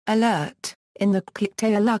Alert, in the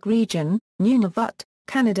Qikiqtaaluk Region, Nunavut,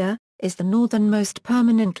 Canada, is the northernmost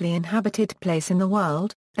permanently inhabited place in the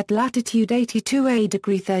world, at latitude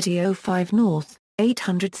 82°30'05 north,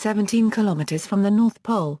 817 kilometers from the North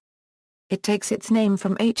Pole. It takes its name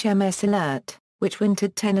from HMS Alert, which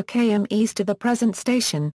wintered 10 km east of the present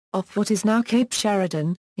station, off what is now Cape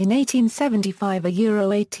Sheridan, in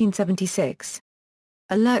 1876.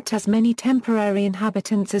 Alert has many temporary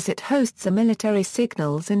inhabitants as it hosts a military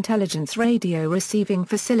signals intelligence radio receiving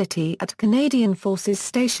facility at Canadian Forces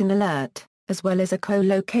Station Alert, as well as a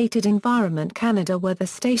co-located Environment Canada weather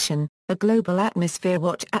station, a global atmosphere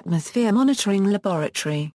watch atmosphere monitoring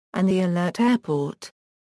laboratory, and the Alert Airport.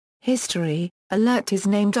 History: Alert is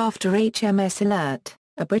named after HMS Alert,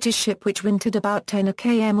 a British ship which wintered about 10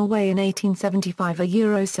 km away in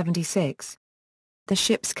 1875-76. The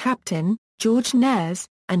ship's captain, George Nares,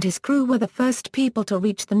 and his crew were the first people to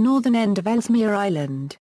reach the northern end of Ellesmere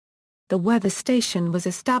Island. The weather station was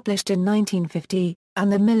established in 1950,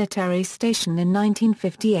 and the military station in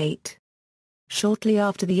 1958. Shortly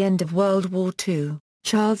after the end of World War II,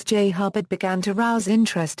 Charles J. Hubbard began to rouse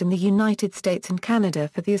interest in the United States and Canada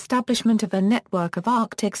for the establishment of a network of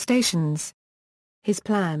Arctic stations. His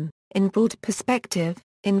plan, in broad perspective,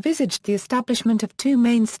 envisaged the establishment of two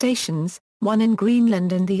main stations, one in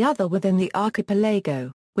Greenland and the other within the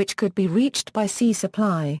archipelago, which could be reached by sea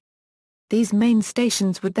supply. These main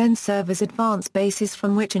stations would then serve as advance bases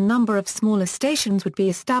from which a number of smaller stations would be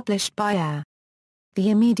established by air. The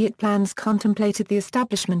immediate plans contemplated the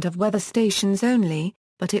establishment of weather stations only,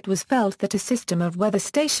 but it was felt that a system of weather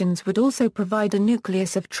stations would also provide a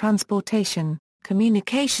nucleus of transportation,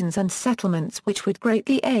 communications and settlements which would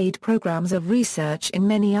greatly aid programs of research in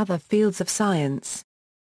many other fields of science.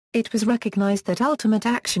 It was recognized that ultimate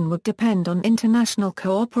action would depend on international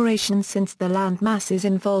cooperation since the land masses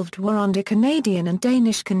involved were under Canadian and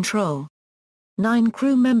Danish control. 9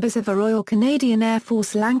 crew members of a Royal Canadian Air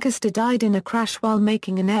Force Lancaster died in a crash while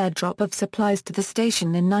making an airdrop of supplies to the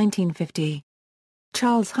station in 1950.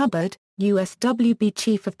 Charles Hubbard, USWB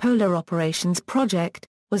Chief of Polar Operations Project,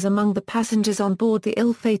 was among the passengers on board the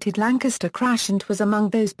ill-fated Lancaster crash and was among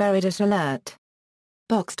those buried at Alert.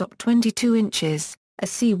 Boxstop 22 inches. A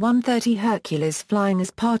C-130 Hercules flying as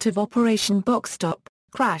part of Operation Boxstop,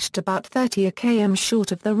 crashed about 30 km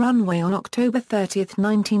short of the runway on October 30,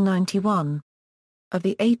 1991. Of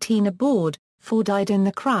the 18 aboard, 4 died in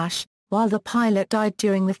the crash, while the pilot died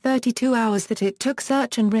during the 32 hours that it took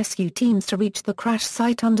search and rescue teams to reach the crash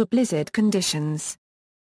site under blizzard conditions.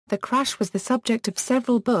 The crash was the subject of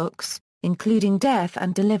several books, including Death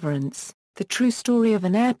and Deliverance, The True Story of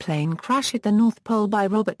an Airplane Crash at the North Pole by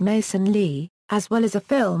Robert Mason Lee, as well as a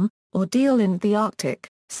film, Ordeal in the Arctic,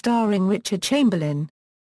 starring Richard Chamberlain.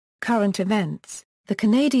 Current events: the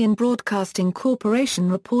Canadian Broadcasting Corporation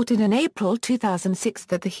reported in April 2006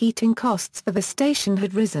 that the heating costs for the station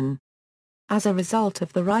had risen. As a result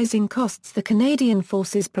of the rising costs, the Canadian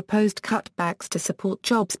Forces proposed cutbacks to support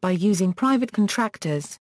jobs by using private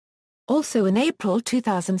contractors. Also in April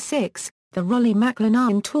 2006, the Rollie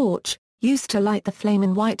McLennan torch, used to light the flame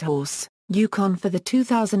in Whitehorse, Yukon for the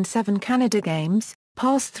 2007 Canada Games,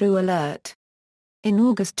 passed through Alert. In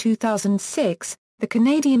August 2006, the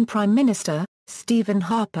Canadian Prime Minister, Stephen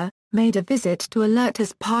Harper, made a visit to Alert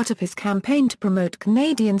as part of his campaign to promote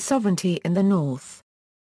Canadian sovereignty in the North.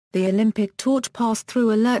 The Olympic torch passed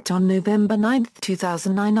through Alert on November 9,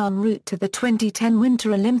 2009 en route to the 2010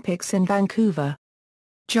 Winter Olympics in Vancouver.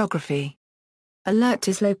 Geography: Alert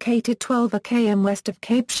is located 12 km west of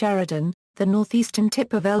Cape Sheridan, the northeastern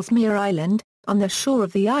tip of Ellesmere Island, on the shore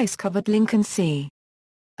of the ice-covered Lincoln Sea.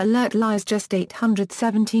 Alert lies just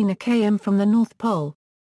 817 km from the North Pole.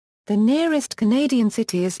 The nearest Canadian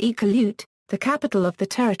city is Iqaluit, the capital of the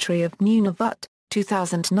territory of Nunavut,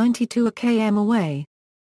 2,092 km away.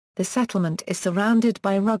 The settlement is surrounded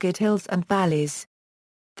by rugged hills and valleys.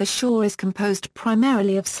 The shore is composed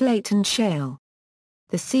primarily of slate and shale.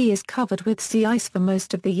 The sea is covered with sea ice for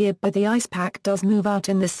most of the year, but the ice pack does move out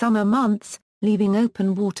in the summer months, leaving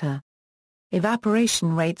open water.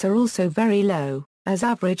 Evaporation rates are also very low, as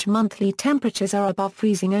average monthly temperatures are above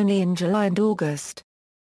freezing only in July and August.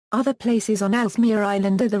 Other places on Ellesmere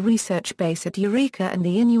Island are the research base at Eureka and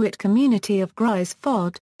the Inuit community of Grise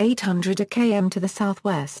Fod, 800 km to the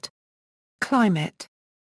southwest. Climate: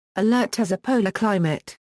 Alert has a polar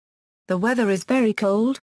climate. The weather is very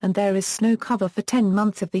cold, and there is snow cover for 10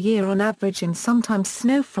 months of the year on average, and sometimes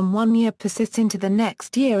snow from one year persists into the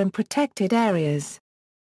next year in protected areas.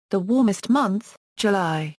 The warmest month,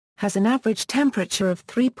 July, has an average temperature of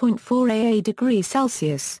 3.48 degrees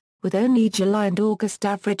Celsius, with only July and August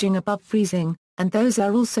averaging above freezing, and those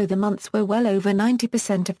are also the months where well over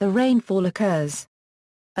 90% of the rainfall occurs.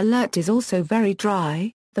 Alert is also very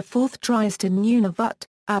dry, the fourth driest in Nunavut,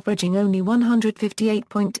 averaging only 158.3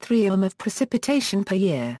 mm of precipitation per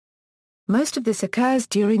year. Most of this occurs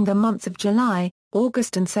during the months of July,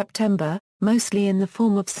 August and September, mostly in the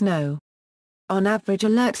form of snow. On average,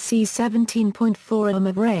 Alert sees 17.4 mm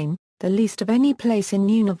of rain, the least of any place in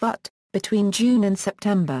Nunavut, between June and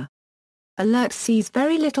September. Alert sees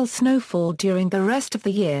very little snowfall during the rest of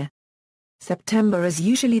the year. September is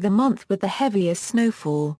usually the month with the heaviest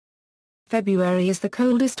snowfall. February is the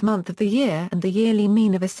coldest month of the year, and the yearly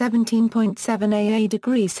mean of a 17.7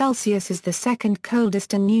 degrees Celsius is the second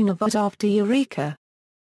coldest in Nunavut after Eureka.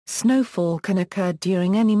 Snowfall can occur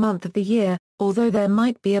during any month of the year, although there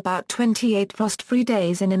might be about 28 frost-free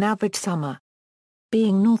days in an average summer.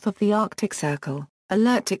 Being north of the Arctic Circle,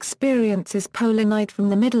 Alert experiences polar night from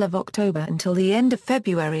the middle of October until the end of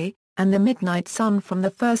February, and the midnight sun from the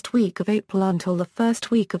first week of April until the first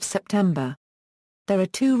week of September. There are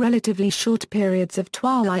two relatively short periods of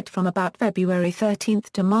twilight from about February 13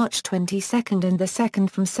 to March 22 and the second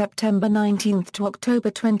from September 19 to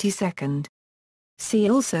October 22. See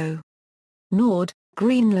also: Nord,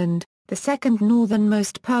 Greenland, the second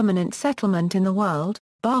northernmost permanent settlement in the world,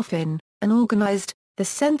 Baffin, unorganized, the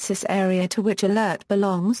census area to which Alert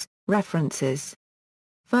belongs, references.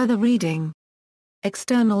 Further reading.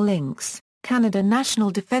 External links: Canada National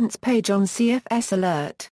Defence page on CFS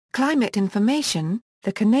Alert, Climate Information,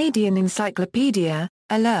 the Canadian Encyclopedia,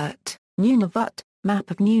 Alert, Nunavut, map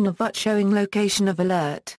of Nunavut showing location of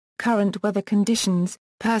Alert, current weather conditions,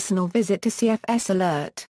 personal visit to CFS Alert.